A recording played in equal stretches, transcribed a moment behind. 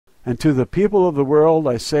And to the people of the world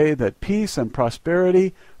I say that peace and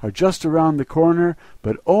prosperity are just around the corner,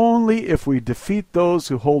 but only if we defeat those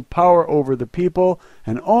who hold power over the people,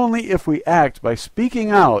 and only if we act by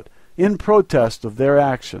speaking out in protest of their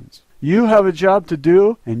actions. You have a job to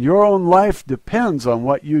do, and your own life depends on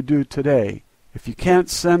what you do today. If you can't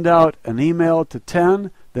send out an email to 10,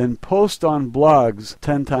 then post on blogs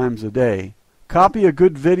 10 times a day. Copy a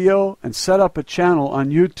good video and set up a channel on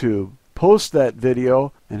YouTube. Post that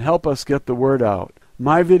video and help us get the word out.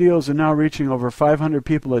 My videos are now reaching over 500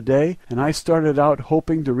 people a day, and I started out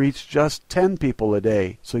hoping to reach just 10 people a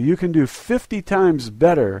day. So you can do 50 times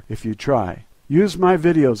better if you try. Use my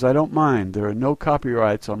videos, I don't mind. There are no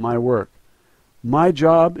copyrights on my work. My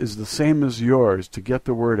job is the same as yours, to get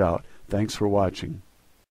the word out. Thanks for watching.